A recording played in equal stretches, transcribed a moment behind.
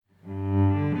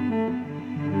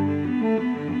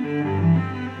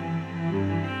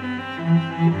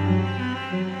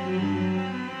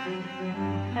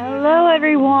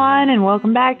and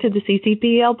welcome back to the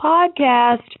CCPL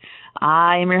podcast.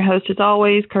 I am your host, as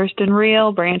always, Kirsten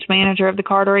Reel, branch manager of the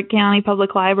Carteret County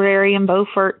Public Library in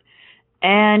Beaufort.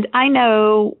 And I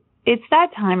know it's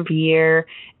that time of year.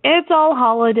 It's all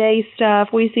holiday stuff.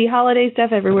 We see holiday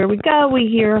stuff everywhere we go. We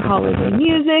hear holiday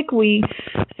music. We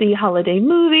see holiday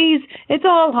movies. It's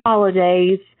all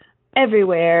holidays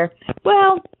everywhere.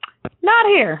 Well, not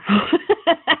here.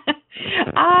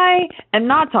 I am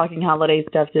not talking holiday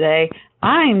stuff today.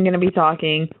 I'm going to be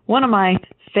talking one of my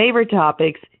favorite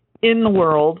topics in the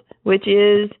world, which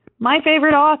is my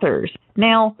favorite authors.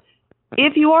 Now,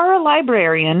 if you are a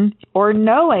librarian or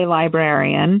know a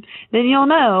librarian, then you'll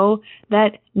know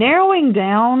that narrowing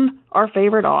down our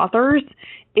favorite authors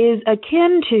is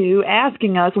akin to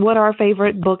asking us what our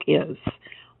favorite book is.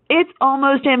 It's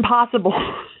almost impossible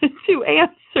to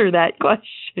answer that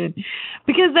question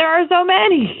because there are so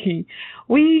many.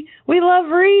 We love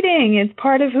reading. It's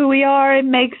part of who we are. It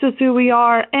makes us who we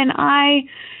are. And I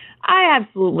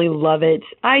absolutely love it.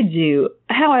 I do.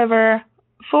 However,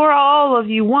 for all of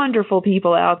you wonderful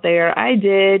people out there, I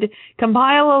did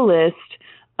compile a list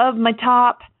of my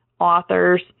top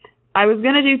authors. I was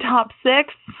going to do top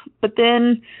 6, but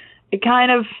then it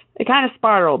kind of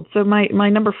spiraled. So my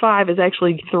number 5 is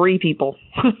actually 3 people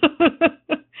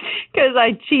because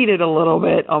I cheated a little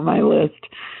bit on my list.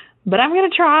 But I'm going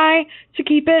to try to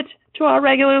keep it to our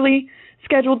regularly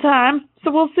scheduled time. So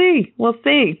we'll see.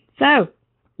 So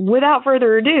without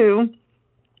further ado,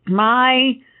 this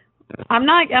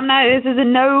is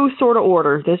in no sort of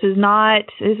order. This is not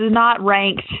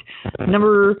ranked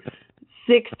number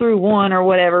 6 through 1 or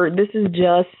whatever. This is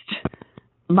just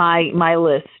my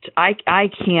list. I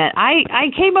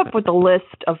came up with a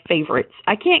list of favorites.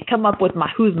 I can't come up with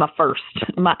who's my first,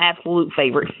 my absolute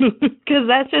favorite, because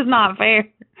that's just not fair.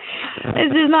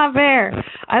 It's just not fair.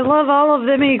 I love all of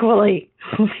them equally.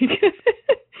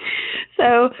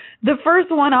 So the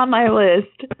first one on my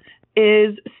list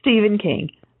is Stephen King.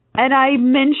 And I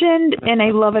mentioned in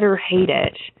a Love It or Hate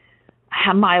It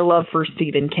my love for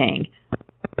Stephen King.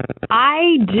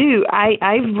 I do.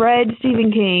 I've read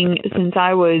Stephen King since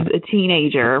I was a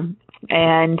teenager,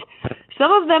 and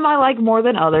some of them I like more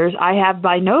than others. I have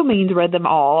by no means read them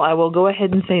all. I will go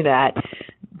ahead and say that.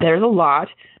 There's a lot,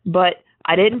 but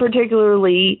I didn't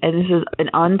particularly, and this is an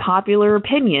unpopular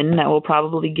opinion that will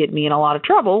probably get me in a lot of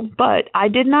trouble, but I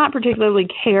did not particularly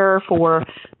care for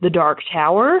the Dark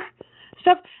Tower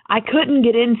stuff. I couldn't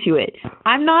get into it.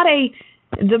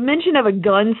 The mention of a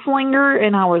gunslinger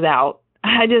and I was out.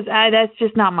 That's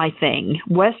just not my thing.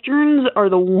 Westerns are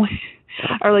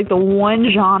like the one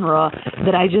genre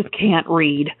that I just can't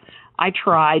read. I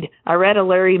tried. I read a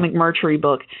Larry McMurtry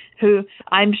book, who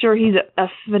I'm sure he's a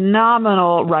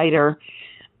phenomenal writer.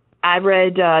 I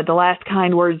read The Last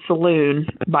Kind Word Saloon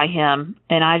by him,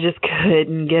 and I just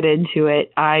couldn't get into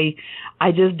it. I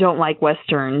just don't like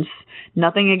Westerns.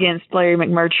 Nothing against Larry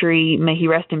McMurtry, may he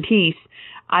rest in peace.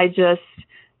 I just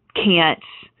can't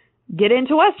get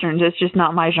into Westerns. It's just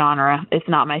not my genre. It's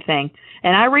not my thing.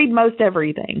 And I read most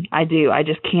everything. I do. I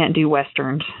just can't do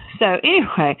Westerns. So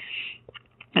anyway,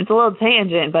 it's a little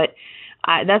tangent, but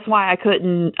that's why I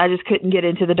just couldn't get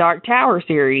into the Dark Tower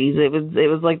series. It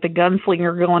was like the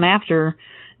gunslinger going after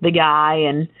the guy,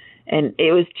 and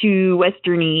it was too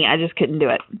westerny. I just couldn't do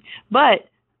it. But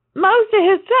most of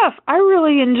his stuff I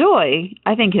really enjoy.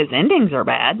 I think his endings are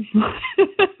bad.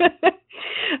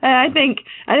 And I think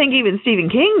even Stephen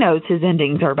King knows his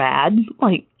endings are bad.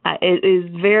 Like, it is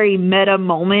very meta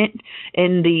moment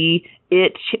in the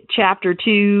It Chapter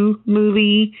 2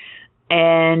 movie,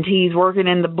 and he's working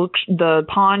in the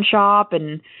pawn shop,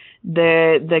 and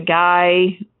the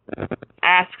guy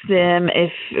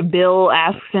Bill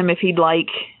asks him if he'd like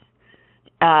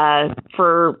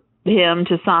for him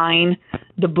to sign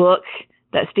the book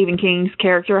that Stephen King's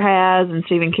character has, and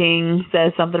Stephen King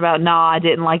says something about, no, I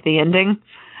didn't like the ending.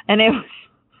 And it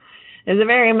was a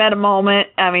very meta moment.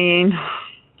 I mean,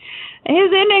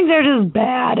 his endings are just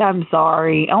bad. I'm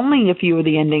sorry. Only a few of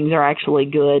the endings are actually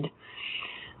good.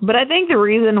 But I think the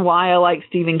reason why I like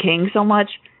Stephen King so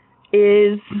much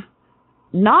is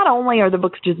not only are the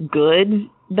books just good,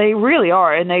 they really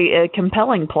are, and they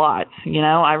compelling plots. You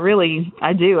know, I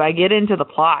do. I get into the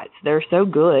plots. They're so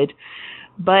good.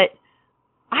 But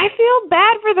I feel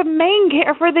bad for the main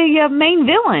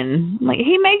villain. Like,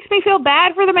 he makes me feel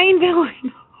bad for the main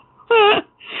villain.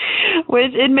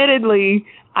 Which, admittedly,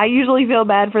 I usually feel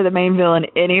bad for the main villain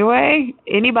anyway.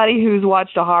 Anybody who's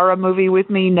watched a horror movie with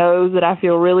me knows that I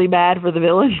feel really bad for the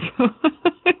villains.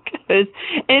 Because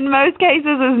in most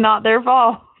cases, it's not their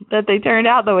fault that they turned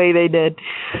out the way they did.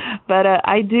 But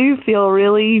I do feel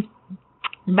really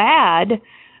bad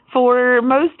for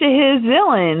most of his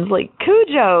villains. Like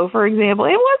Cujo, for example.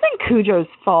 It wasn't Cujo's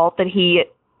fault that he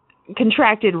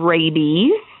contracted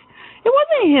rabies. It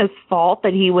wasn't his fault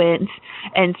that he went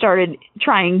and started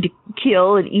trying to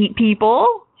kill and eat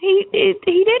people. He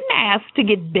didn't ask to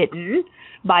get bitten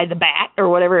by the bat or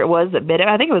whatever it was that bit him.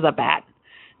 I think it was a bat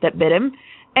that bit him.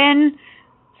 And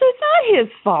so it's not his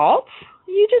fault.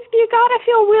 You gotta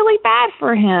feel really bad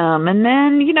for him. And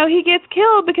then, he gets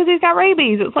killed because he's got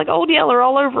rabies. It's like Old Yeller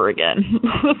all over again.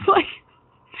 It's like,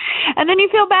 and then you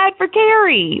feel bad for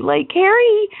Carrie. Like,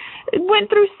 Carrie went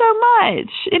through so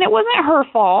much, and it wasn't her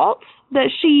fault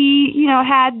that she,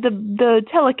 had the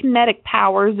telekinetic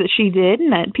powers that she did,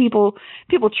 and that people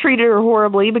treated her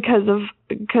horribly because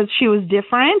she was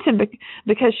different, and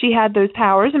because she had those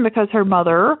powers, and because her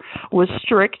mother was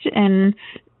strict and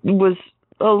was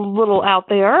a little out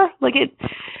there. Like,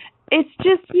 it's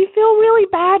just, you feel really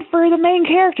bad for the main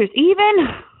characters.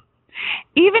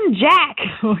 Even Jack,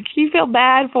 you feel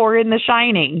bad for in The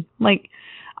Shining. Like,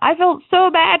 I felt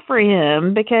so bad for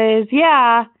him because,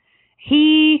 yeah,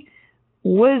 he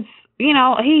was,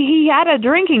 he had a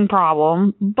drinking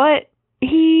problem, but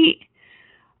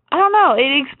I don't know,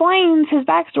 it explains his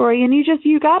backstory, and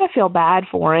you gotta feel bad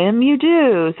for him. You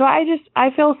do. So I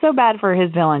feel so bad for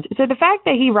his villains. So the fact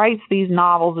that he writes these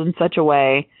novels in such a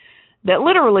way that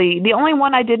literally the only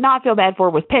one I did not feel bad for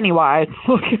was Pennywise.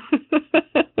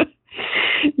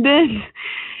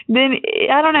 Then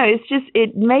I don't know. It's just,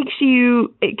 it makes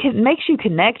you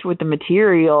connect with the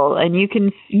material, and you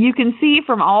can see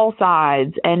from all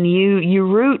sides, and you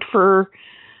root for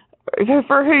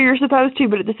who you're supposed to,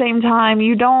 but at the same time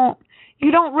you don't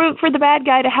root for the bad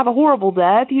guy to have a horrible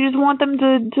death. You just want them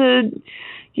to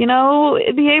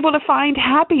be able to find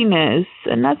happiness,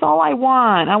 and that's all I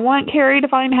want. I want Carrie to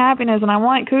find happiness, and I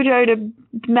want Cujo to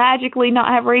magically not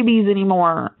have rabies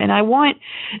anymore, and I want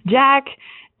Jack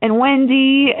and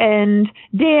Wendy and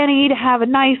Danny to have a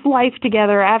nice life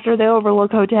together after the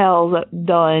Overlook Hotel's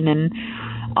done, and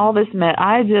all this met.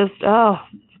 I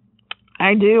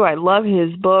do. I love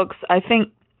his books. I think,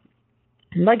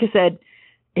 like I said,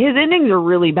 his endings are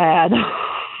really bad.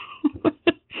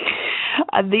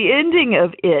 The ending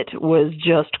of It was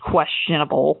just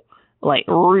questionable, like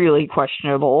really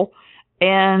questionable.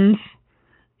 And,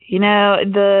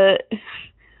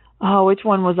 which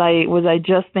one was I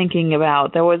just thinking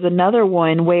about? There was another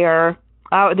one where,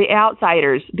 The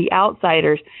Outsiders.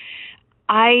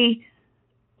 I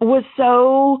was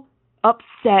so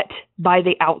upset by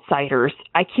The Outsiders.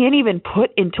 I can't even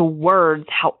put into words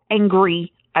how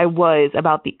angry I was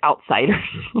about The Outsiders.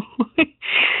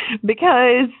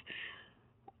 Because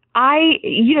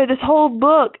this whole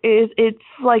book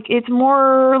it's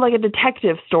more like a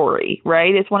detective story,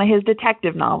 right? It's one of his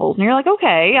detective novels. And you're like,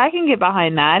 okay, I can get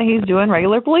behind that. He's doing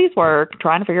regular police work,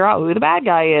 trying to figure out who the bad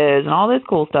guy is and all this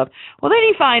cool stuff. Well, then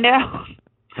you find out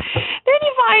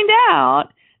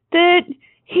that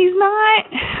he's not.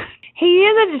 He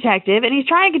is a detective, and he's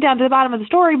trying to get down to the bottom of the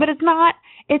story, but it's not.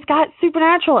 It's got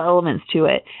supernatural elements to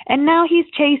it. And now he's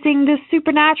chasing this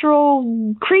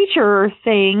supernatural creature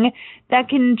thing that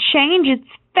can change its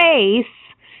face.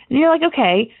 And you're like,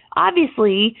 okay,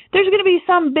 obviously there's going to be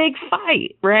some big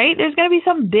fight, right? There's going to be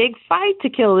some big fight to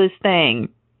kill this thing.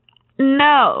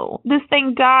 No, this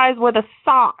thing dies with a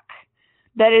sock.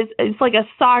 It's like a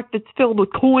sock that's filled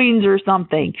with coins or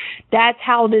something. That's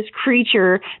how this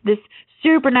creature, this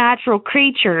supernatural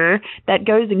creature that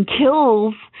goes and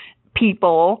kills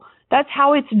people, that's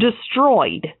how it's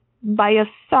destroyed, by a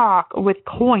sock with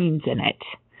coins in it.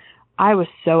 I was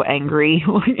so angry.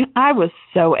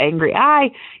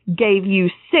 I gave you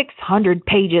 600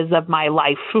 pages of my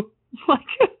life.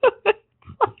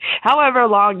 However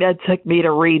long that took me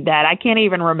to read that. I can't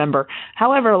even remember.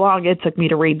 However long it took me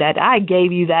to read that. I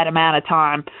gave you that amount of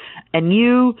time, and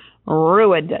you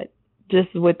ruined it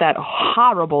just with that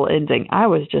horrible ending. I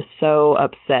was just so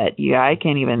upset. Yeah, I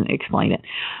can't even explain it.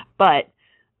 But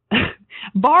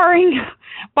barring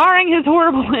his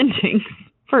horrible endings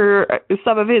for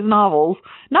some of his novels,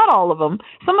 not all of them.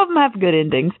 Some of them have good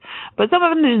endings, but some of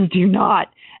them just do not.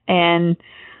 And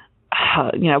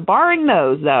barring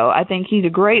those, though, I think he's a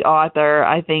great author.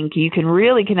 I think you can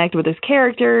really connect with his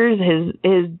characters.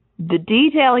 The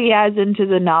detail he has into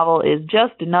the novel is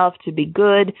just enough to be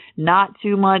good, not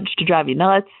too much to drive you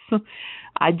nuts.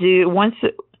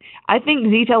 I think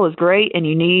detail is great, and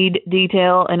you need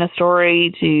detail in a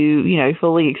story to,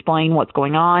 fully explain what's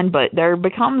going on, but there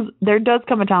does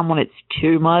come a time when it's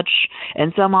too much,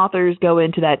 and some authors go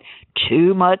into that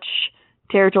too much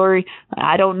territory.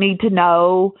 I don't need to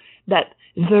know that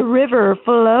the river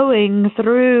flowing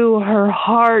through her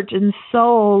heart and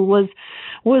soul was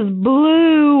was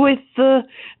blue with the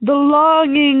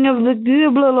longing of the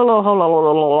blah, blah, blah, blah, blah,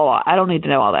 blah, blah, blah. I don't need to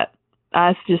know all that.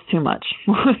 That's just too much.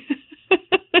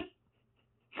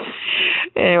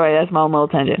 Anyway, that's my own little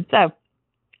tangent. So,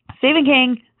 Stephen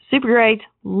King, super great.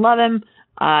 Love him.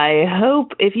 I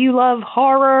hope if you love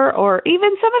horror, or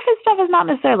even some of his stuff is not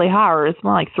necessarily horror, it's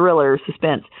more like thriller,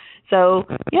 suspense. So,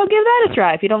 give that a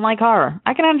try if you don't like horror.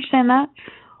 I can understand that.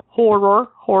 Horror.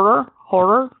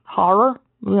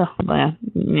 Ugh, yeah,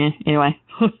 anyway.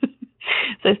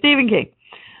 So, Stephen King.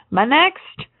 My next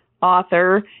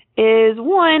author is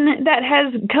one that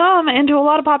has come into a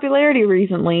lot of popularity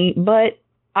recently, but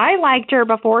I liked her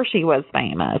before she was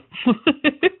famous.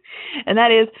 And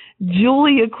that is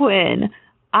Julia Quinn.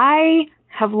 I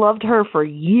have loved her for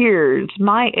years.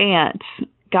 My aunt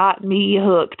got me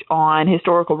hooked on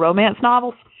historical romance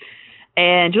novels,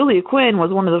 and Julia Quinn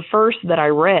was one of the first that I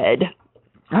read.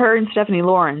 Her and Stephanie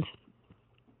Lawrence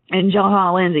and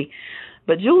John Lindsay.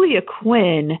 But Julia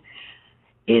Quinn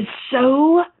is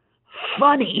so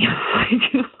funny.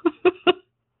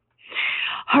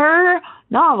 Her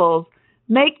novels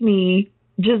make me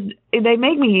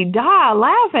die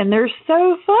laughing. They're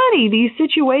so funny. These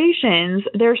situations,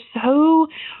 they're so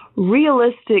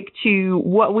realistic to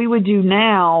what we would do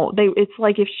now. It's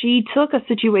like if she took a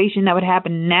situation that would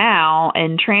happen now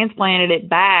and transplanted it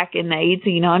back in the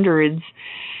 1800s.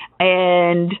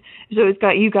 And so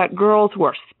you've got girls who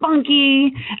are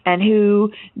spunky and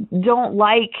who don't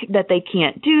like that they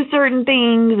can't do certain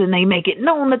things, and they make it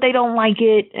known that they don't like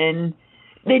it. And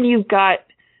then you've got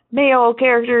male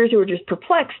characters who are just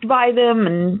perplexed by them,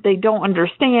 and they don't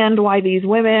understand why these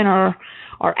women are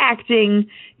acting,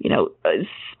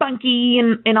 spunky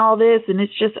and all this. And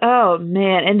it's just, oh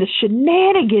man, and the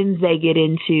shenanigans they get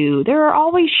into. There are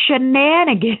always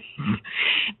shenanigans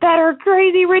that are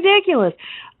crazy ridiculous.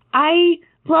 I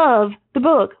love the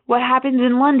book What Happens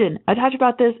in London. I talked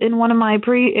about this in one of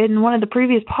the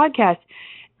previous podcasts,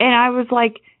 and I was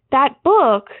like, that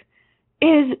book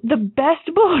is the best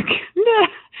book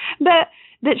that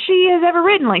she has ever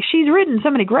written. Like, she's written so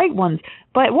many great ones,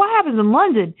 but What Happens in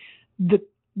London, the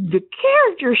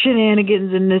character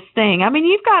shenanigans in this thing. I mean,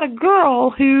 you've got a girl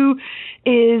who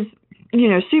is,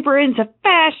 super into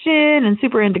fashion and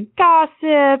super into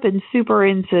gossip and super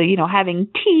into, having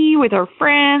tea with her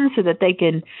friends so that they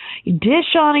can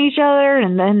dish on each other.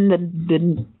 And then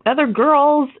the other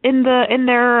girls in their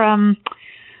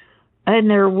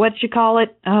what you call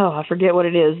it? Oh, I forget what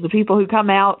it is. The people who come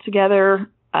out together,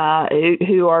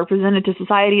 who are presented to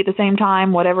society at the same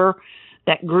time, whatever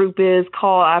that group is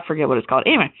called. I forget what it's called.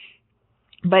 Anyway,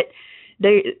 but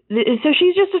so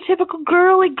she's just a typical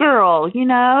girly girl,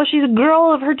 she's a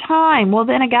girl of her time. Well,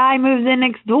 then a guy moves in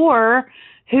next door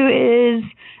who is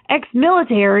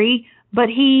ex-military, but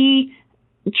he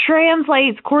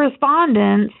translates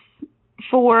correspondence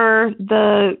for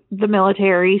the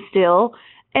military still.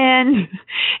 And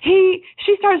she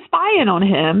starts spying on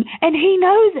him, and he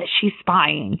knows that she's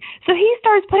spying. So he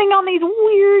starts putting on these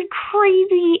weird,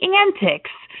 crazy antics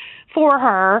for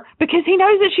her because he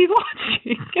knows that she's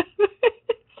watching.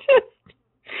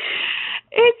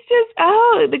 It's just,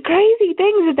 the crazy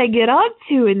things that they get up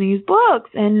to in these books.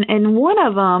 And one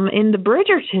of them in the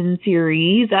Bridgerton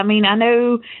series, I mean, I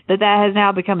know that has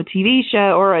now become a TV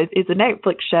show, or it's a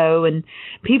Netflix show, and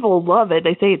people love it.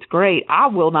 They say it's great. I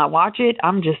will not watch it.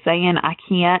 I'm just saying I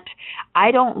can't.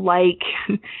 I don't like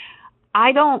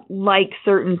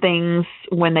certain things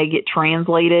when they get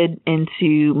translated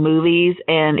into movies,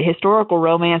 and historical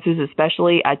romances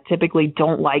especially. I typically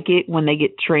don't like it when they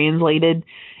get translated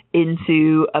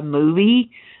into a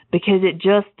movie because it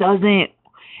just doesn't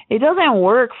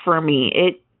work for me.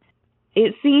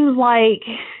 It seems like,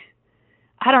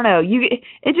 I don't know,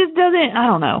 it just doesn't, I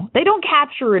don't know. They don't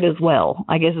capture it as well,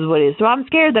 I guess is what it is. So I'm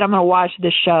scared that I'm going to watch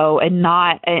this show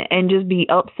and just be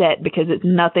upset because it's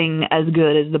nothing as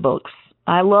good as the books.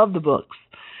 I love the books.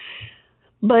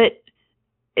 But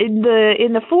in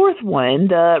the fourth one,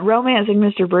 the Romancing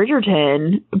Mr.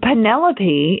 Bridgerton,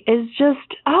 Penelope is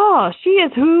just, she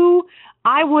is who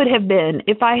I would have been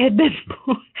if I had been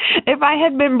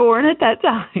born at that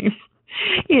time.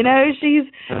 She's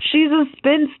a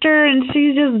spinster, and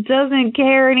she just doesn't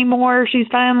care anymore. She's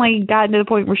finally gotten to the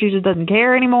point where she just doesn't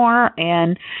care anymore,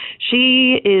 and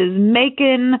she is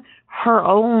making her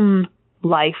own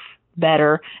life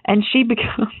better, and she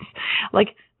becomes,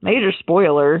 like, major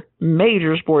spoiler,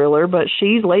 but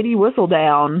she's Lady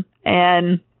Whistledown,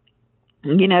 and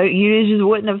you just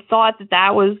wouldn't have thought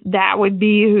that would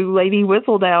be who Lady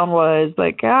Whistledown was,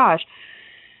 but gosh,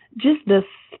 just the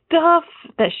stuff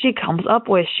that she comes up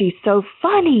with. She's so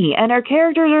funny, and her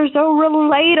characters are so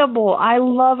relatable. I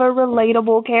love a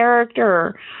relatable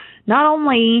character. Not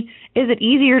only is it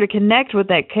easier to connect with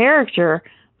that character,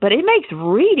 but it makes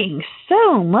reading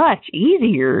so much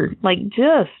easier. Like,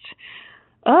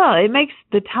 it makes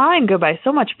the time go by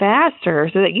so much faster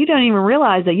so that you don't even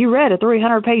realize that you read a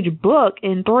 300-page book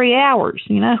in 3 hours,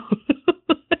 you know?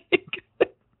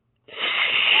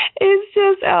 It's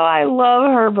just, I love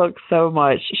her books so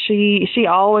much. They're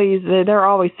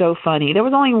always so funny. There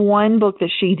was only one book that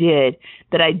she did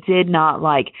that I did not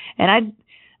like, and I'm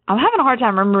having a hard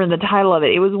time remembering the title of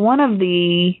it. It was one of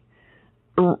the,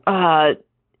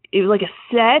 it was like a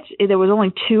set. There was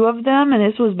only 2 of them, and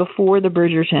this was before the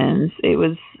Bridgertons. It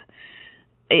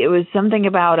was something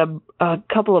about a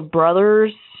couple of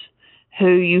brothers who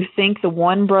you think the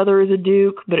one brother is a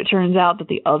duke, but it turns out that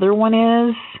the other one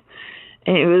is.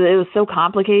 It was so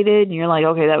complicated, and you're like,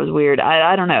 okay, that was weird.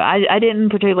 I don't know. I didn't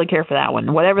particularly care for that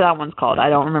one. Whatever that one's called. I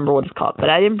don't remember what it's called,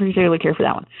 but I didn't particularly care for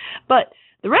that one. But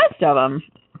the rest of them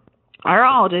are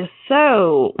all just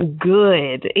so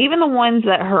good. Even the ones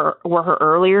that were her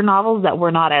earlier novels that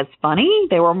were not as funny,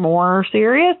 they were more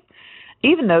serious.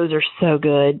 Even those are so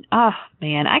good. Oh,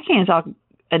 man, I can't talk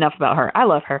enough about her. I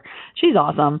love her. She's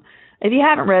awesome. If you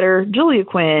haven't read her, Julia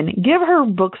Quinn, give her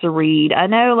books a read. I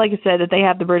know, like I said, that they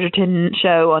have the Bridgerton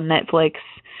show on Netflix,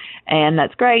 and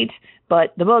that's great,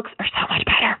 but the books are so much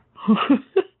better.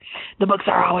 The books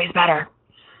are always better.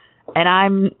 And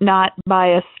I'm not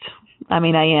biased. I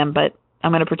mean, I am, but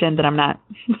I'm going to pretend that I'm not.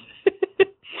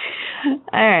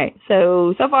 All right,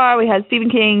 so far we had Stephen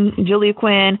King, Julia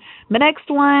Quinn. The next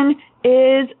one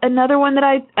is another one that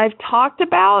I've talked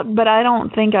about, but I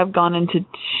don't think I've gone into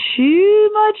too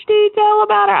much detail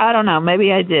about her. I don't know,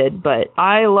 maybe I did, but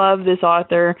I love this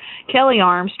author, Kelly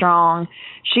Armstrong.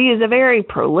 She is a very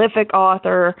prolific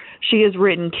author. She has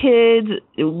written kids,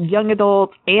 young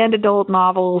adult, and adult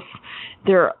novels.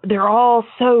 They're all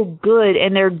so good,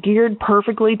 and they're geared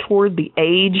perfectly toward the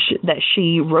age that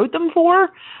she wrote them for,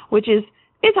 which is,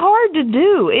 it's hard to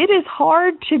do. It is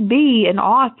hard to be an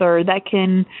author that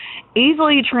can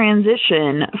easily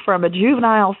transition from a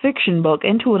juvenile fiction book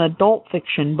into an adult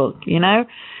fiction book, you know?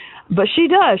 But she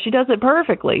does. She does it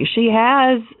perfectly. She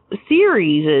has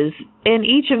series in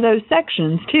each of those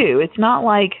sections, too. It's not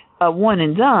like a one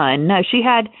and done. No, she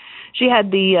had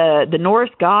the Norse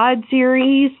God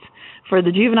series for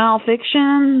the juvenile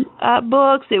fiction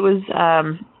books. It was,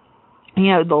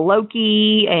 the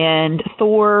Loki and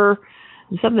Thor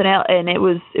and something else, and it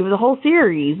was a whole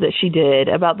series that she did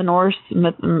about the Norse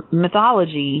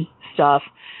mythology stuff,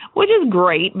 which is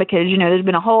great because, there's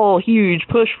been a whole huge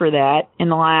push for that in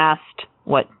the last,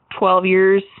 12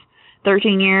 years,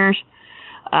 13 years,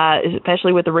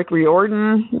 especially with the Rick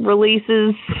Riordan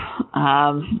releases.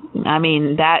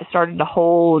 That started a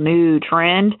whole new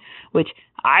trend, which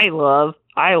I love.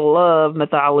 I love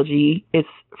mythology. It's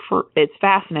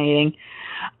fascinating.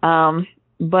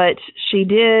 But she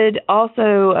did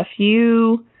also a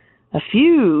few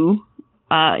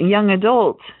young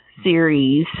adult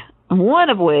series,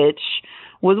 one of which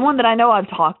was one that I know I've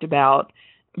talked about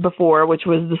before, which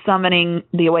was The Summoning,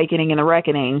 The Awakening, and The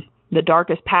Reckoning, the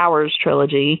Darkest Powers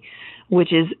trilogy,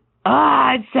 which is,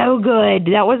 it's so good.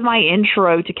 That was my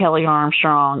intro to Kelly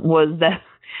Armstrong, was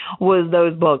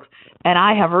those books. And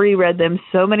I have reread them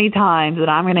so many times that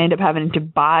I'm going to end up having to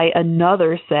buy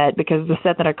another set because the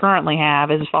set that I currently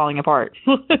have is falling apart.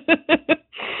 But,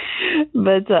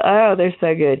 they're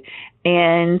so good.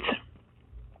 And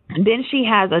then she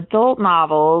has adult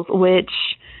novels, which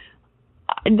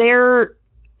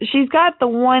she's got the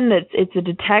one it's a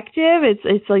detective.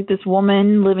 It's like this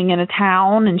woman living in a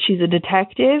town and she's a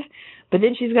detective. But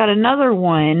then she's got another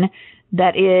one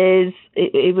that is,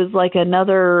 it was like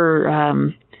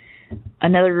another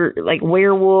like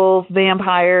werewolf,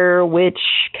 vampire, witch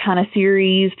kind of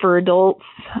series for adults,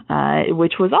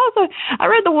 which was also, I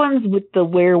read the ones with the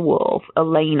werewolf,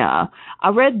 Elena. I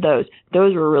read those.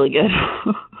 Those were really good.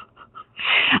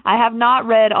 I have not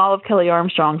read all of Kelly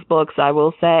Armstrong's books, I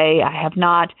will say. I have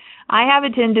not. I have a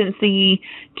tendency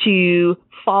to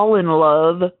fall in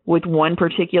love with one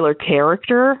particular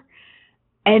character,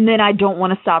 and then I don't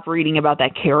want to stop reading about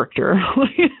that character.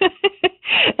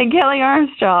 And Kelly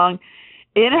Armstrong,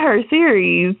 in her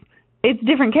series, it's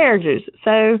different characters.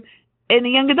 So in the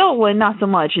young adult one, not so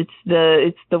much. It's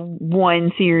the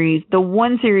one series. The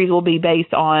one series will be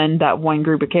based on that one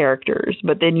group of characters.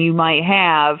 But then you might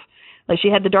have, Like she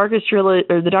had the Darkest trilogy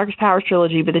or the Darkest Powers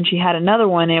trilogy, but then she had another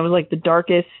one, and it was like the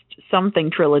Darkest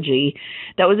something trilogy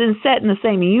that was set in the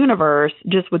same universe,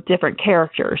 just with different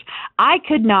characters. I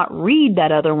could not read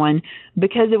that other one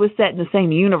because it was set in the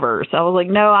same universe. I was like,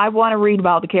 no, I want to read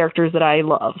about the characters that I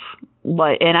love,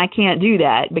 and I can't do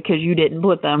that because you didn't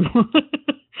put them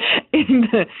in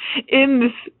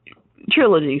this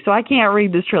trilogy, so I can't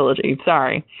read this trilogy.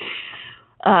 Sorry.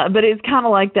 But it's kind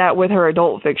of like that with her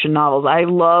adult fiction novels. I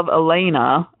love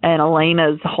Elena and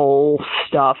Elena's whole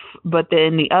stuff, but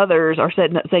then the others are set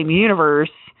in the same universe.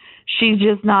 She's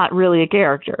just not really a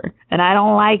character, and I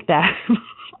don't like that.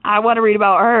 I want to read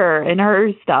about her and her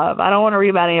stuff. I don't want to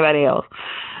read about anybody else.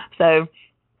 So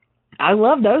I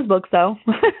love those books, though.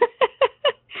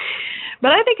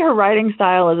 But I think her writing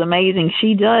style is amazing.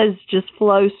 She does just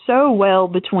flow so well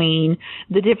between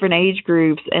the different age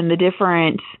groups and the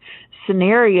different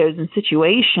scenarios and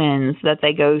situations that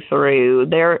they go through.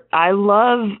 I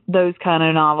love those kind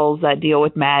of novels that deal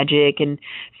with magic and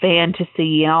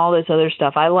fantasy and all this other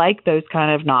stuff. I like those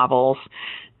kind of novels.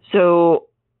 So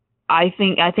I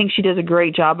think she does a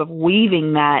great job of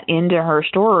weaving that into her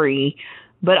story,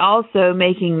 but also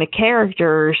making the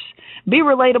characters be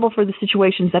relatable for the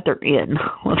situations that they're in.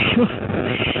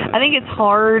 I think it's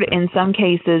hard in some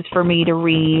cases for me to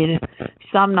read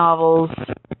some novels,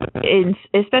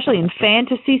 especially in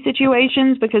fantasy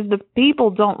situations, because the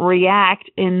people don't react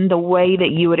in the way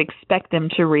that you would expect them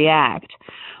to react.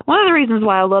 One of the reasons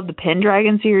why I love the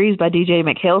Pendragon series by DJ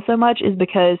McHale so much is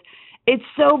because it's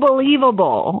so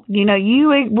believable. You know,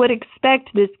 you would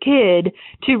expect this kid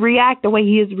to react the way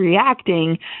he is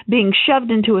reacting, being shoved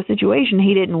into a situation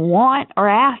he didn't want or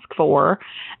ask for,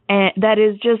 and that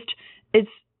is just,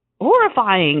 it's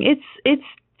horrifying. It's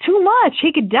too much.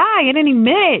 He could die at any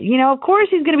minute. You know, of course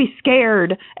he's going to be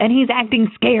scared, and he's acting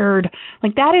scared.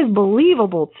 Like, that is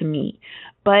believable to me.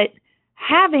 But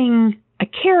having a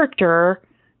character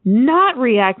not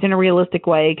react in a realistic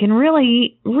way can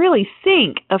really, really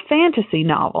sink a fantasy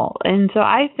novel. And so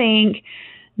I think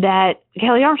that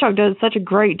Kelly Armstrong does such a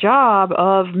great job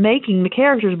of making the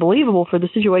characters believable for the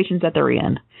situations that they're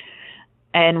in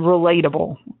and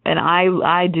relatable. And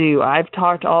I do. I've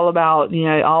talked all about, you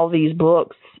know, all these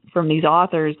books from these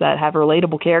authors that have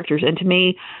relatable characters. And to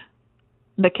me,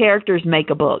 the characters make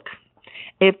a book.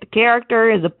 If the character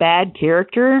is a bad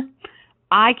character,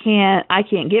 I can't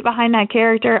get behind that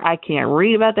character. I can't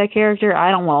read about that character.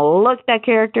 I don't want to look at that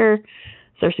character.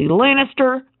 Cersei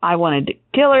Lannister, I wanted to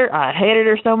kill her. I hated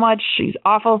her so much. She's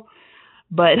awful.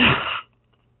 But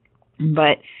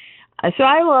so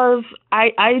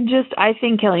I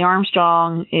think Kelly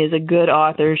Armstrong is a good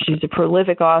author. She's a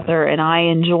prolific author, and I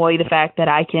enjoy the fact that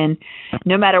I can,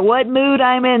 no matter what mood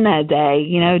I'm in that day,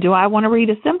 you know, do I want to read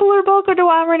a simpler book or do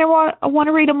I want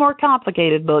to read a more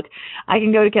complicated book? I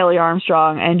can go to Kelly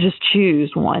Armstrong and just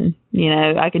choose one. You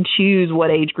know, I can choose what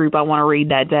age group I want to read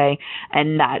that day,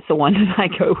 and that's the one that I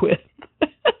go with.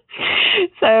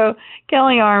 So,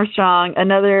 Kelly Armstrong,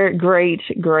 another great,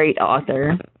 great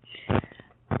author.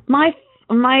 My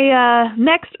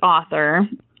next author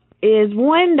is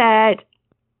one that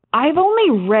I've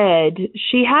only read.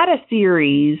 She had a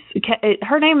series.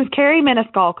 Her name is Carrie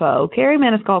Maniscalco. Carrie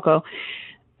Maniscalco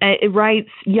writes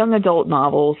young adult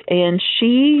novels, and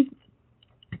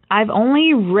I've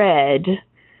only read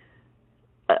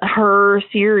her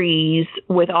series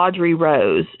with Audrey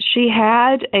Rose. She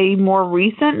had a more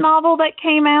recent novel that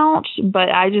came out, but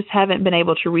I just haven't been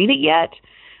able to read it yet.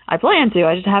 I plan to.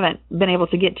 I just haven't been able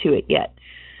to get to it yet.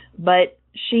 But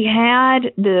she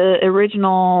had the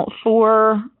original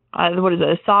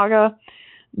a saga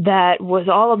that was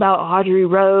all about Audrey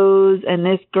Rose, and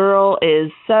this girl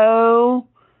is so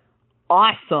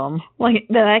awesome, like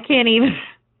that I can't even.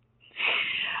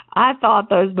 I thought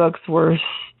those books were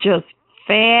just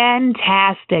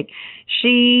fantastic.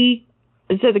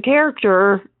 So the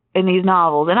character in these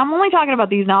novels, and I'm only talking about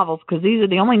these novels because these are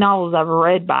the only novels I've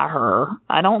read by her.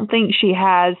 I don't think she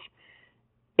has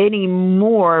any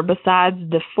more besides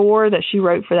the 4 that she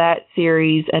wrote for that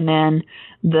series, and then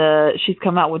she's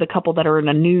come out with a couple that are in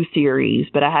a new series,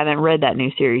 but I haven't read that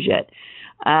new series yet.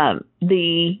 But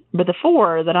the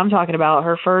 4 that I'm talking about,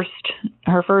 her first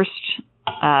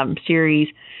series,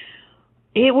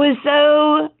 it was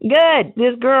so good.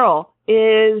 This girl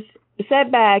is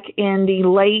set back in the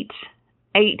late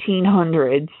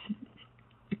 1800s,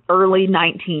 early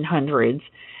 1900s.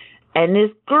 And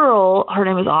this girl, her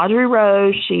name is Audrey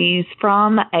Rose. She's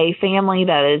from a family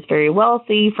that is very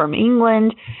wealthy from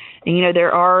England. And, you know,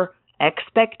 there are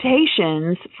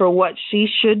expectations for what she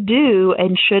should do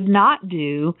and should not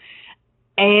do.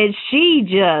 And she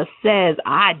just says,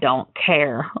 I don't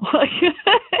care.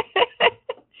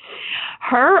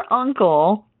 Her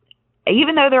uncle,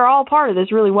 even though they're all part of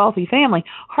this really wealthy family,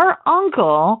 her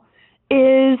uncle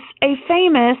is a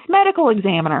famous medical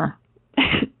examiner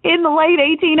in the late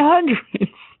 1800s.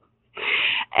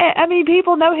 I mean,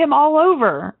 people know him all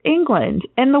over England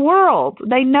and the world.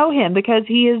 They know him because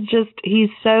he's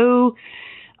so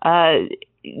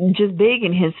just big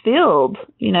in his field.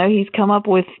 You know, he's come up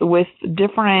with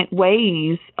different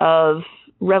ways of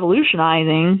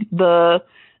revolutionizing the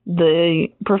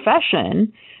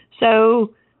profession.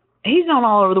 So he's known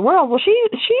all over the world. Well, she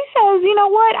says, you know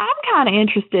what? I'm kind of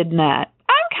interested in that.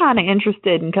 I'm kind of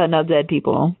interested in cutting up dead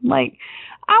people. Like,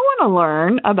 I want to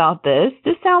learn about this.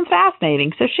 This sounds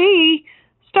fascinating. So she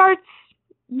starts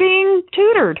being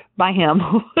tutored by him.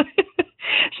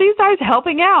 She starts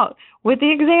helping out with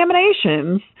the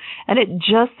examinations. And it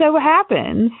just so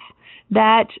happens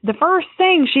that the first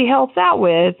thing she helps out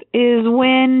with is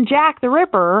when Jack the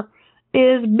Ripper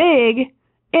is big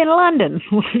in London.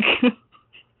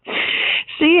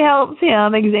 She helps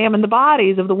him examine the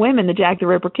bodies of the women that Jack the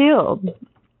Ripper killed.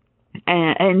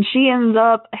 And she ends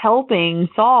up helping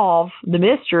solve the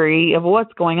mystery of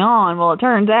what's going on. Well, it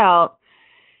turns out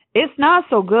it's not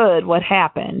so good what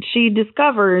happened. She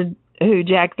discovered who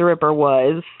Jack the Ripper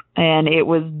was, and it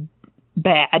was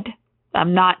bad.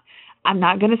 I'm not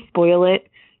going to spoil it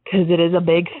because it is a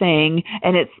big thing,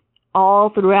 and it's all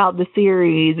throughout the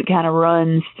series. It kind of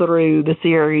runs through the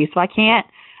series. So I can't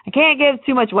give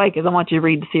too much away because I want you to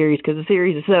read the series because the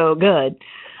series is so good.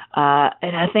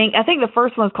 And I think the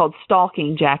first one's called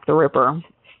Stalking Jack the Ripper.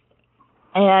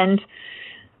 And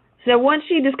so once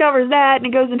she discovers that, and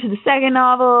it goes into the second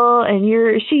novel,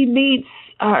 and she meets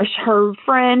her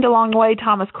friend along the way,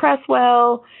 Thomas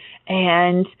Cresswell,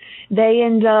 and they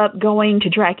end up going to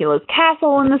Dracula's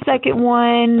castle in the second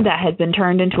one that has been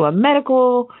turned into a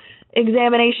medical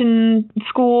examination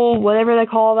school, whatever they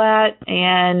call that.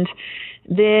 And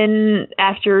then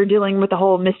after dealing with the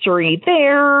whole mystery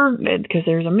there, because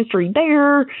there's a mystery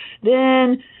there,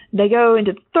 then they go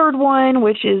into the third one,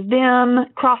 which is them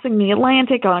crossing the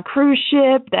Atlantic on a cruise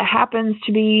ship that happens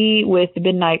to be with the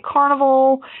Midnight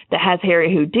Carnival that has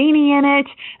Harry Houdini in it.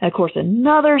 And of course,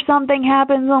 another something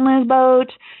happens on this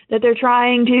boat that they're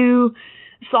trying to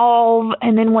solve.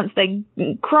 And then once they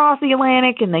cross the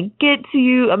Atlantic and they get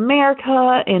to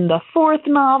America in the fourth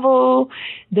novel,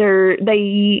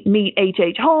 they meet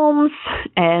H.H. Holmes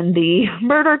and the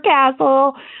murder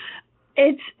castle.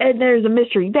 And there's a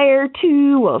mystery there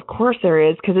too. Well, of course there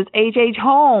is, because it's H.H.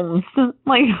 Holmes.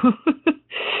 Like,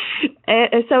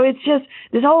 and so it's just,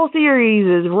 this whole series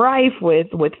is rife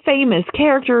with famous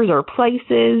characters or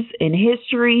places in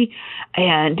history,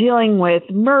 and dealing with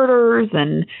murders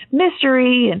and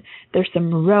mystery, and there's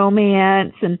some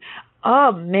romance, and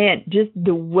oh man, just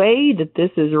the way that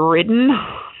this is written.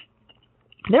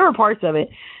 There are parts of it.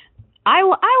 I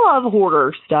love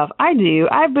horror stuff. I do.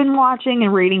 I've been watching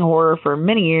and reading horror for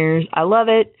many years. I love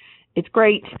it. It's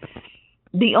great.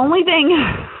 The only thing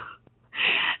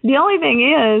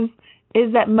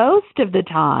is that most of the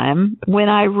time when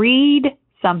I read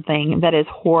something that is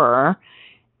horror,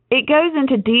 it goes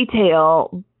into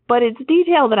detail, but it's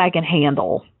detail that I can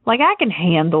handle. Like, I can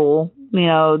handle,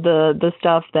 the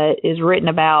stuff that is written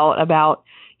about,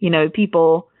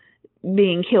 people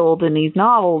being killed in these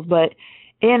novels, but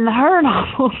in her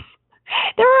novels,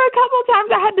 there were a couple of times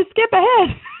I had to skip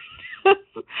ahead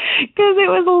because it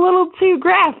was a little too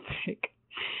graphic.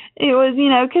 It was,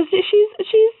 because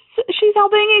she's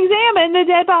helping examine the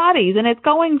dead bodies, and it's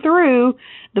going through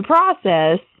the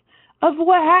process of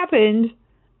what happened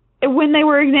when they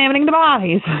were examining the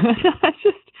bodies.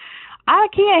 I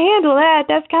can't handle that.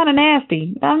 That's kind of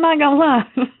nasty. I'm not gonna lie.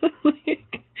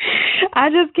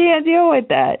 I just can't deal with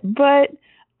that. But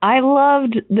I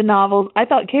loved the novels. I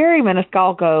thought Carrie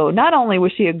Maniscalco, not only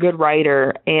was she a good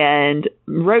writer and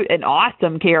wrote an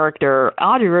awesome character,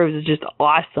 Audrey Rose is just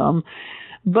awesome,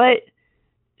 but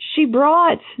she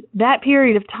brought that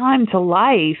period of time to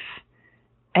life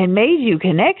and made you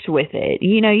connect with it.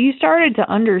 You started to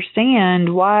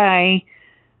understand why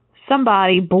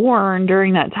somebody born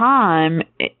during that time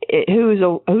who's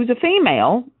a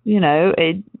female,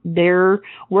 there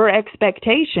were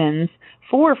expectations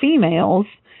for females.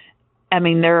 I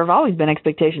mean, there have always been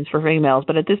expectations for females,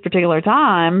 but at this particular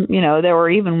time, there were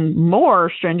even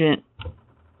more stringent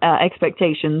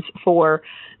expectations for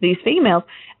these females.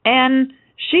 And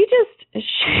she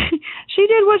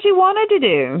did what she wanted to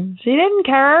do. She didn't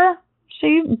care.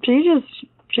 She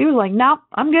was like, nope,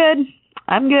 I'm good.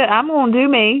 I'm going to do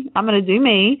me. I'm going to do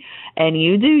me, and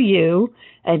you do you,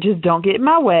 and just don't get in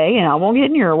my way, and I won't get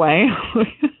in your way.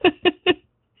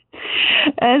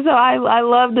 And so I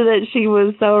loved that she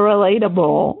was so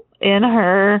relatable in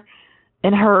her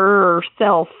and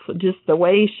herself, just the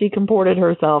way she comported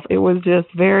herself. It was just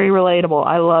very relatable.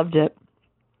 I loved it.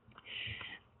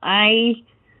 I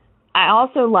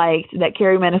also liked that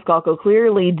Kerri Maniscalco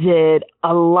clearly did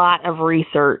a lot of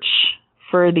research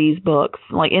for these books.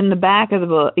 Like in the back of the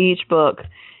book, each book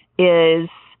is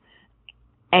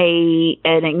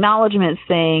an acknowledgments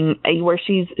thing where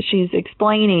she's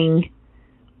explaining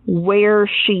where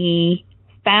she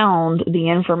found the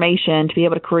information to be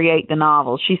able to create the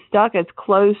novel. She stuck as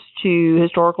close to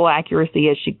historical accuracy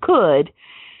as she could,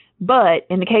 but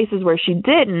in the cases where she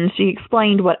didn't, she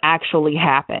explained what actually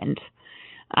happened.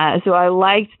 So I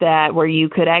liked that, where you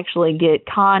could actually get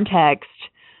context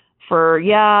for,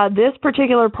 yeah, this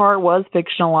particular part was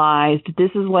fictionalized.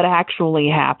 This is what actually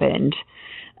happened.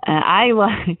 I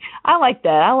like that.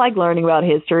 I like learning about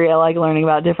history. I like learning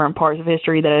about different parts of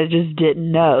history that I just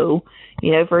didn't know.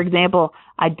 You know, for example,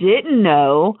 I didn't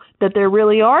know that there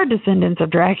really are descendants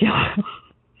of Dracula.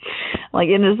 Like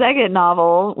in the second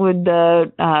novel with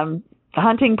the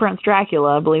Hunting Prince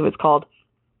Dracula, I believe it's called,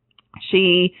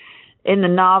 in the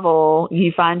novel,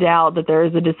 you find out that there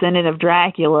is a descendant of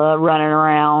Dracula running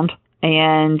around,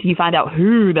 and you find out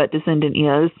who that descendant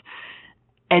is.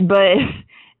 But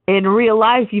in real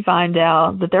life, you find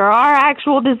out that there are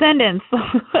actual descendants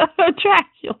of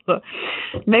Dracula.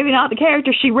 Maybe not the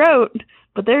character she wrote,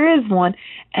 but there is one.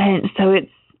 And so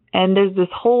there's this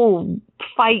whole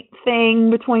fight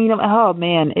thing between them. Oh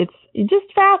man, it's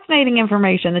just fascinating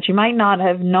information that you might not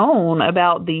have known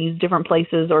about these different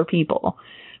places or people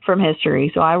from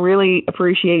history. So I really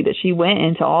appreciate that she went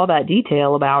into all that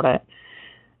detail about it.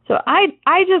 So I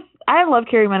love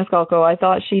Kerri Maniscalco. I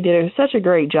thought she did such a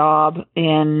great job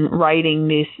in writing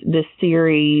this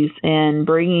series and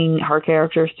bringing her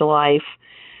characters to life.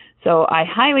 So I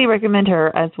highly recommend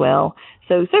her as well.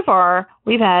 So far,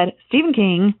 we've had Stephen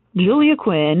King, Julia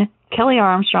Quinn, Kelly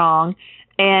Armstrong,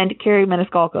 and Kerri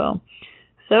Maniscalco.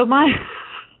 So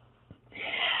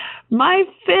my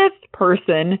fifth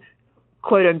person,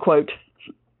 quote unquote,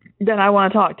 that I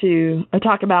want to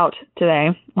talk about today.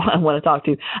 I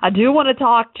do want to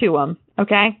talk to him,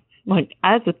 okay? Like,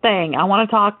 that's the thing. I want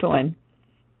to talk to him.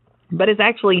 But it's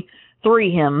actually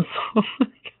 3 hymns.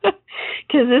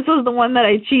 Because this was the one that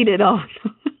I cheated on.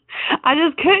 I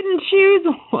just couldn't choose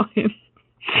one.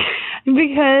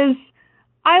 Because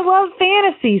I love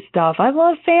fantasy stuff. I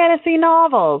love fantasy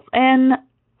novels. And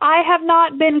I have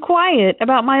not been quiet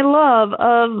about my love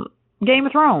of Game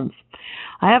of Thrones.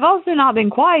 I have also not been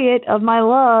quiet of my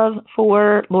love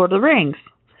for Lord of the Rings.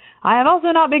 I have also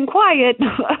not been quiet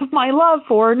of my love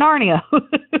for Narnia.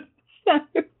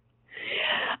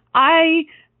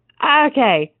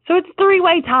 Okay, so it's a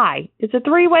 3-way tie. It's a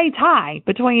 3-way tie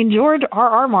between George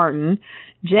R.R. Martin,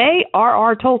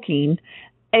 J.R.R. Tolkien,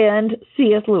 and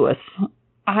C.S. Lewis.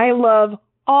 I love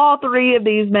all 3 of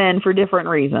these men for different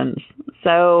reasons.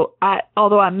 So,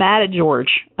 although I'm mad at George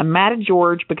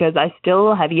because I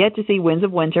still have yet to see Winds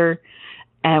of Winter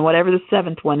and whatever the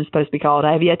 7th one is supposed to be called.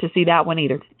 I have yet to see that one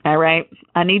either. All right?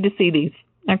 I need to see these.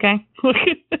 Okay?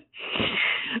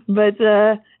 But,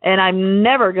 and I'm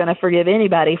never going to forgive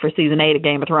anybody for season 8 of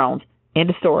Game of Thrones. End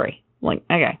of story. Like,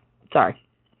 okay. Sorry.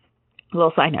 A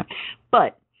little side note.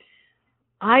 But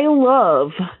I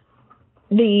love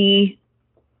the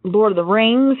Lord of the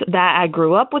Rings. That I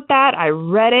grew up with that. I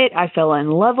read it. I fell in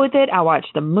love with it. I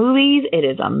watched the movies. It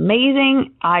is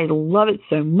amazing. I love it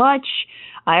so much.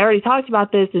 I already talked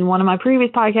about this in one of my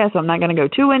previous podcasts, so I'm not going to go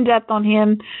too in depth on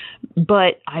him,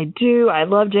 but I do. I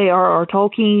love J.R.R.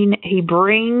 Tolkien. He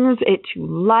brings it to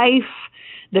life.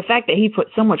 The fact that he put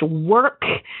so much work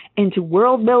into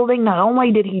world building. Not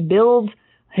only did he build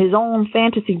his own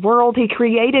fantasy world, he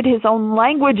created his own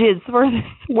languages for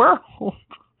this world.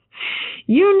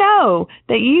 You know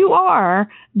that you are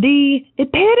the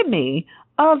epitome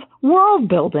of world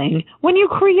building when you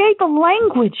create the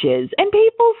languages, and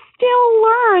people still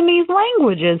learn these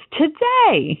languages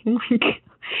today.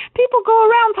 People go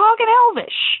around talking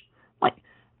Elvish. Like,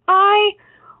 I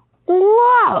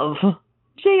love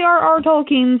J.R.R.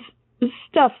 Tolkien's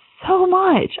stuff so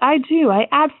much. I do. I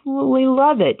absolutely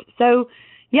love it. So,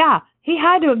 yeah, he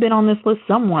had to have been on this list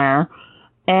somewhere.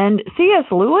 And C.S.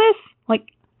 Lewis, like,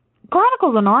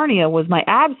 Chronicles of Narnia was my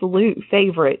absolute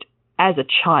favorite as a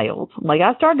child. Like,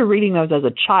 I started reading those as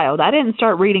a child. I didn't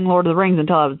start reading Lord of the Rings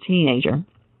until I was a teenager.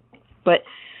 But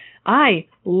I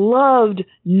loved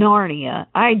Narnia.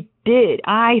 I did.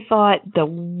 I thought the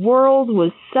world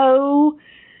was so...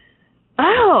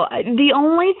 Oh, the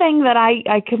only thing that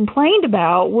I complained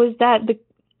about was that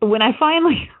when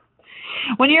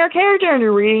you're a character and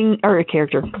you're reading... Or a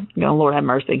character. Oh, Lord have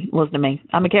mercy. Listen to me.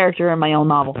 I'm a character in my own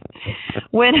novel.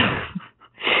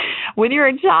 when you're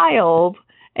a child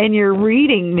and you're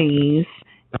reading these,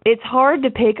 it's hard to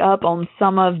pick up on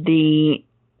some of the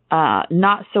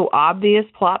not so obvious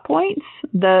plot points,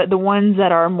 the ones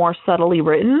that are more subtly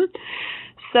written.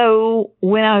 So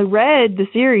when I read the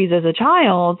series as a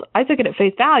child, I took it at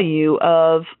face value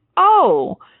of,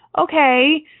 oh,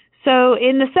 okay, so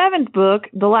in the 7th book,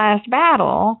 The Last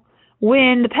Battle,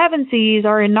 when the Pevensies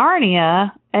are in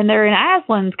Narnia and they're in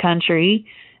Aslan's country,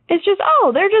 it's just,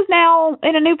 oh, they're just now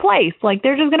in a new place. Like,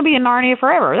 they're just going to be in Narnia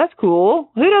forever. That's cool.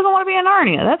 Who doesn't want to be in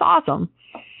Narnia? That's awesome.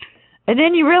 And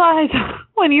then you realize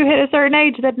when you hit a certain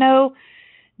age that, no,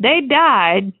 they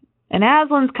died, and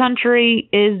Aslan's country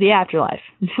is the afterlife.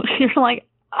 You're like,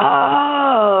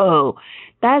 oh,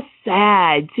 that's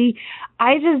sad. See,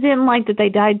 I just didn't like that they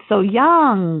died so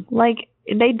young. Like,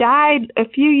 they died a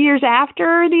few years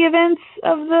after the events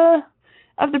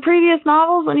of the previous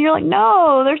novels, and you're like,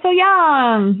 no, they're so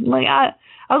young. Like, I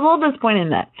was a little disappointed in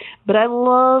that. But I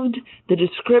loved the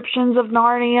descriptions of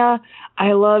Narnia.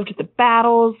 I loved the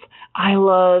battles. I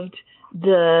loved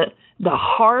the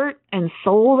heart and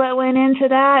soul that went into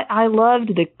that. I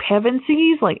loved the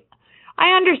Pevensies. Like,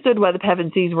 I understood why the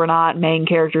Pevensies were not main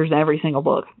characters in every single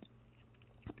book.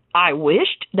 I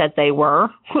wished that they were,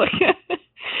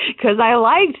 because I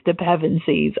liked the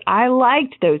Pevensies. I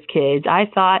liked those kids. I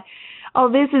thought, oh,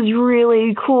 this is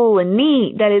really cool and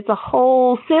neat that it's a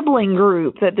whole sibling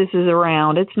group that this is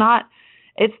around. It's not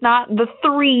the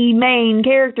 3 main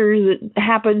characters that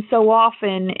happen so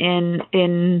often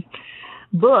in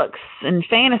books and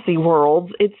fantasy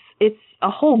worlds. It's a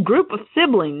whole group of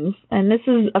siblings, and this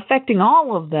is affecting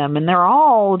all of them, and they're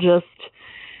all just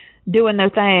doing their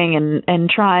thing and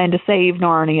trying to save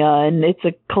Narnia, and it's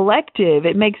a collective.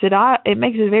 It makes it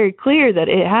very clear that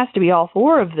it has to be all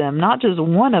 4 of them, not just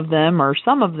one of them or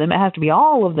some of them. It has to be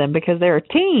all of them, because they're a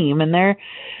team and they're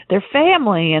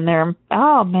family, and they're,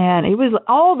 oh man, it was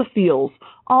all the feels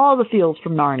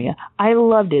from Narnia. I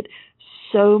loved it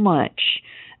so much.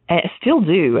 I still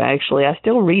do, actually. I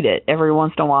still read it every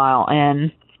once in a while,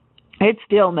 and it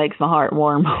still makes my heart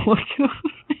warm.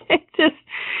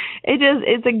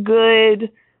 It's a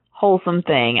good, wholesome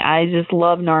thing. I just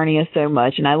love Narnia so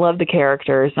much, and I love the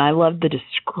characters, and I love the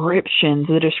descriptions.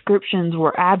 The descriptions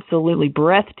were absolutely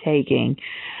breathtaking.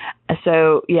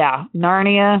 So, yeah,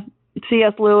 Narnia,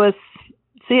 C.S. Lewis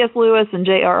and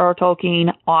J.R.R.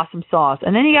 Tolkien, awesome sauce.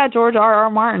 And then you got George R.R.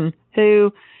 Martin,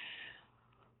 who,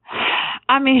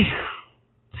 I mean,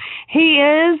 he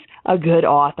is a good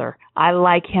author. I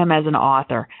like him as an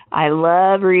author. I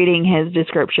love reading his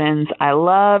descriptions. I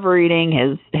love reading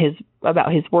his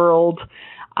about his world.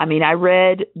 I mean, I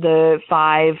read the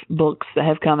 5 books that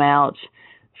have come out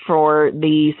for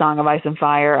the Song of Ice and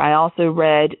Fire. I also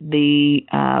read the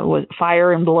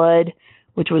Fire and Blood,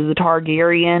 which was the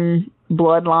Targaryen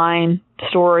bloodline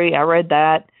story. I read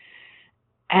that,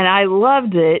 and I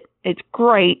loved it. It's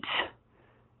great.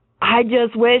 I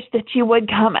just wish that you would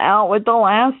come out with the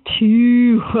last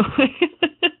 2.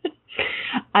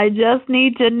 I just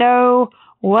need to know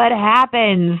what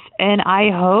happens, and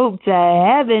I hope to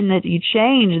heaven that you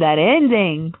change that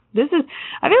ending.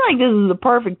 I feel like this is the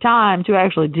perfect time to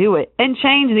actually do it and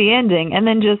change the ending, and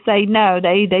then just say, no,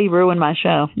 they ruined my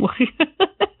show.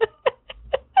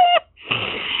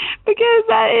 Because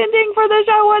that ending for the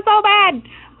show was so bad.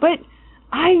 But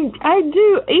I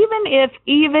do,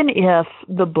 even if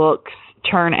the books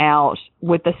turn out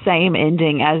with the same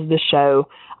ending as the show,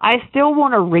 I still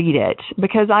want to read it,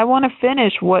 because I want to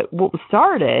finish what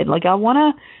started. Like,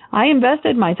 I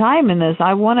invested my time in this.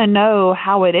 I want to know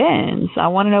how it ends. I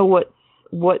want to know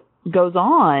what goes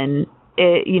on.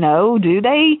 Do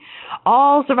they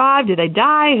all survive? Do they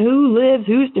die? Who lives?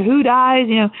 Who dies?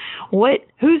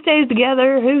 Who stays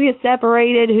together? Who gets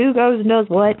separated? Who goes and does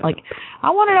what? Like,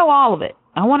 I want to know all of it.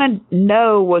 I want to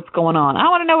know what's going on. I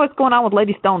want to know what's going on with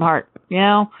Lady Stoneheart.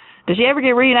 Does she ever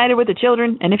get reunited with the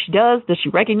children? And if she does she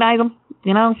recognize them?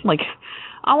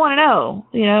 I want to know.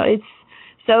 It's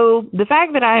so the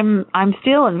fact that I'm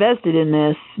still invested in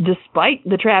this, despite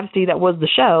the travesty that was the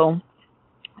show.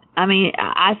 I mean,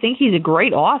 I think he's a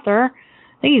great author.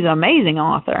 I think he's an amazing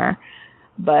author.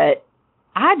 But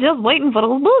I just waiting for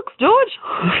those books,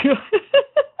 George.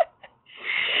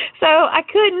 So I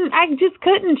just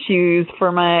couldn't choose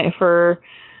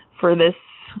for this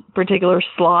particular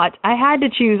slot. I had to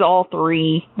choose all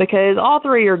 3, because all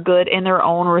 3 are good in their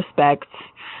own respects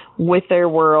with their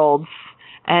worlds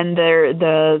and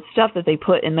the stuff that they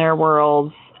put in their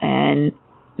worlds, and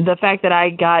the fact that I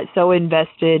got so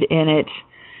invested in it.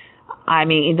 I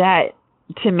mean, that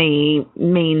to me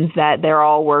means that they're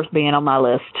all worth being on my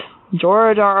list.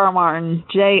 George R. R. Martin,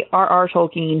 J.R.R.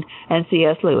 Tolkien, and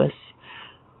C.S. Lewis.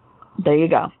 There you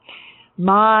go.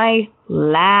 my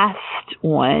last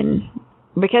one,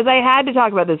 because I had to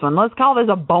talk about this one. Let's call this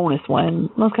a bonus one.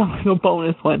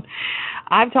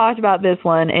 I've talked about this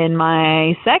one in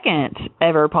my second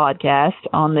ever podcast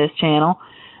on this channel.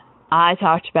 I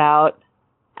talked about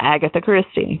Agatha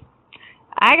Christie.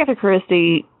 Agatha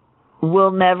Christie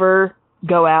will never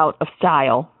go out of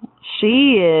style.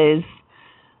 She is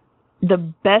the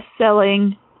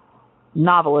best-selling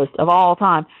novelist of all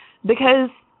time, because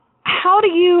how do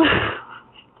you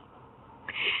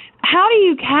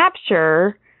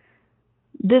capture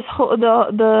this whole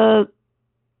the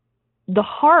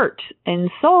heart and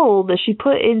soul that she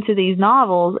put into these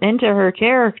novels, into her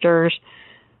characters?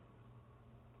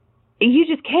 You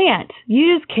just can't.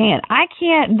 I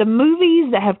can't. The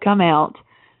movies that have come out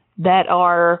that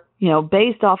are,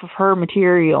 based off of her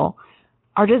material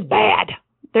are just bad.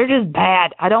 They're just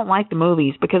bad. I don't like the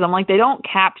movies because I'm like, they don't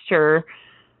capture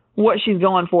what she's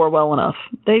going for well enough.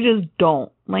 They just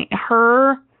don't. Like,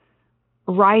 her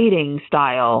writing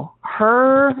style,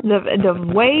 the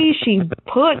way she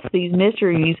puts these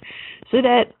mysteries, so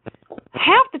that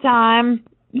half the time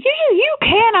you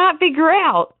cannot figure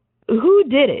out who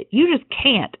did it. You just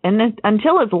can't. And then,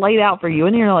 until it's laid out for you,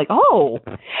 and you're like, oh,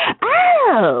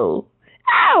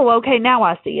 okay, now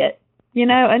I see it.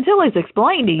 Until it's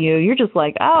explained to you, you're just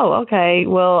like, oh, okay,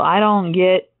 well, I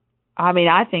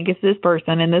think it's this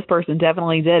person, and this person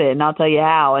definitely did it, and I'll tell you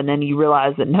how. And then you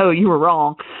realize that, no, you were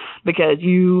wrong, because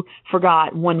you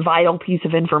forgot one vital piece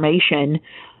of information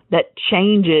that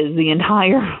changes the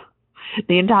entire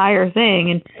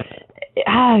thing. And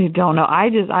I don't know.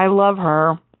 I love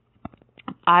her.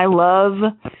 I love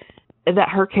that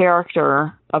her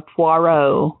character of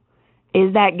Poirot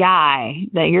is that guy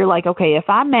that you're like, okay, if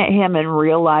I met him in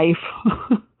real life,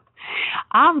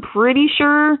 I'm pretty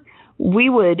sure we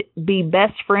would be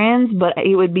best friends, but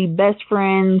it would be best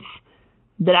friends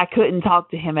that I couldn't talk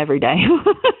to him every day.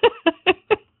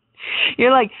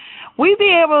 You're like, we'd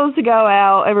be able to go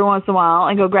out every once in a while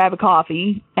and go grab a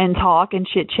coffee and talk and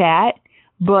chit-chat,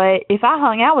 but if I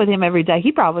hung out with him every day,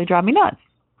 he'd probably drive me nuts.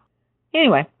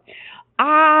 Anyway,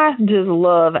 I just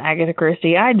love Agatha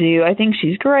Christie. I do. I think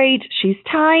she's great. She's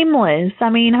timeless. I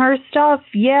mean, her stuff,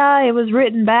 yeah, it was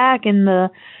written back in the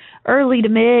early to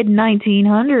mid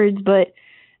 1900s, but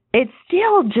it's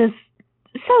still just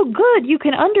so good. You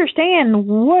can understand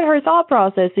what her thought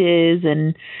process is,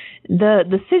 and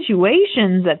the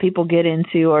situations that people get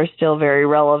into are still very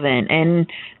relevant.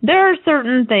 And there are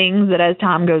certain things that as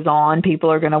time goes on, people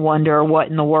are going to wonder what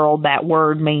in the world that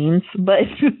word means, but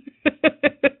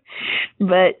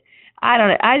but I don't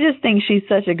know. I just think she's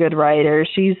such a good writer.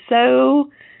 She's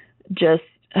so just,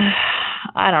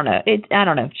 I don't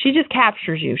know. She just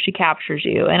captures you. She captures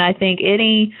you. And I think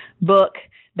any book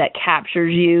that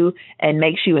captures you and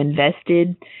makes you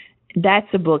invested, that's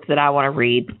a book that I want to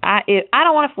read. I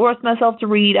don't want to force myself to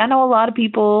read. I know a lot of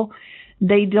people,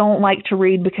 they don't like to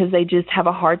read because they just have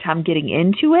a hard time getting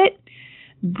into it.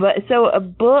 But so a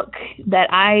book that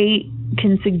I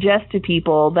can suggest to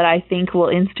people that I think will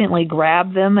instantly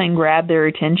grab them and grab their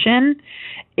attention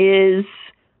is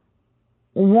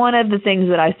one of the things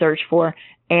that I search for.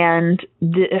 And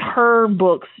her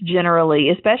books generally,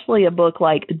 especially a book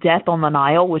like Death on the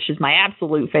Nile, which is my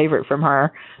absolute favorite from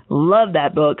her. Love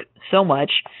that book so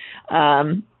much.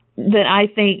 That I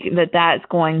think that that's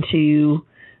going to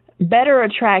better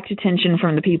attract attention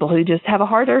from the people who just have a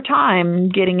harder time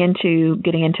getting into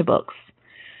books.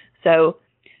 So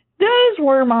those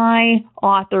were my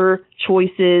author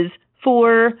choices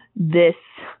for this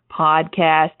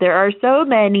podcast. There are so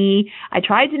many. I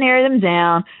tried to narrow them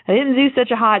down. I didn't do such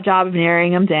a hot job of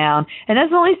narrowing them down, and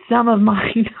that's only some of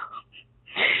mine.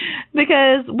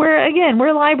 Because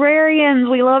we're librarians.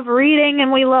 We love reading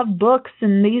and we love books,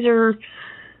 and these are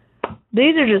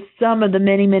just some of the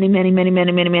many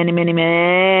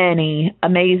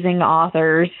amazing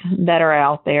authors that are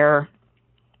out there.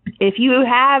 If you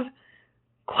have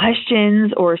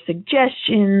questions or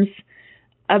suggestions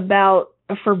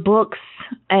for books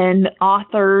and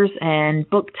authors and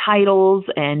book titles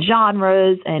and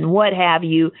genres and what have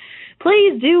you,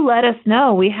 please do let us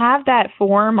know. We have that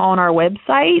form on our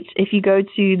website. If you go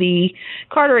to the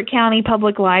Carteret County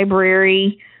Public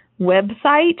Library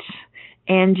website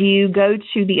and you go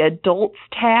to the Adults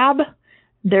tab,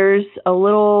 there's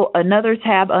another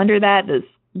tab under that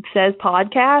says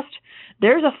podcast.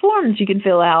 There's a form that you can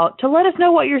fill out to let us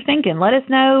know what you're thinking. Let us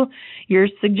know your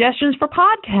suggestions for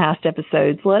podcast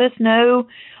episodes. Let us know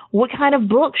what kind of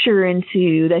books you're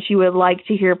into that you would like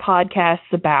to hear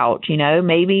podcasts about.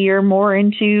 Maybe you're more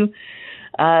into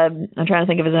I'm trying to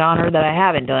think of a genre that I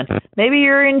haven't done. Maybe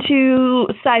you're into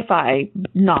sci-fi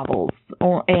novels,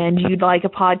 and you'd like a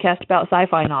podcast about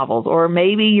sci-fi novels, or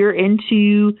maybe you're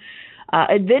into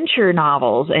adventure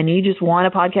novels, and you just want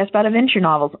a podcast about adventure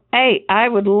novels. Hey, I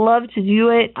would love to do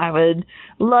it. I would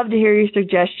love to hear your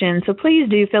suggestions. So please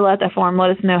do fill out that form.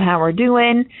 Let us know how we're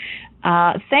doing.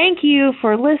 Thank you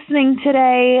for listening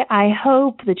today. I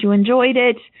hope that you enjoyed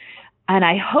it, and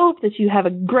I hope that you have a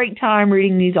great time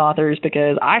reading these authors,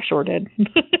 because I sure did.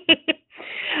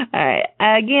 All right.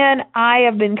 Again, I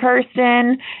have been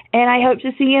Kirsten, and I hope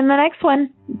to see you in the next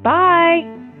one. Bye.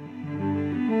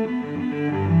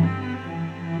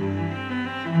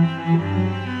 Thank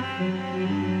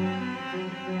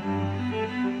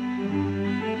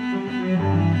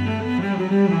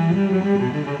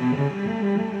you.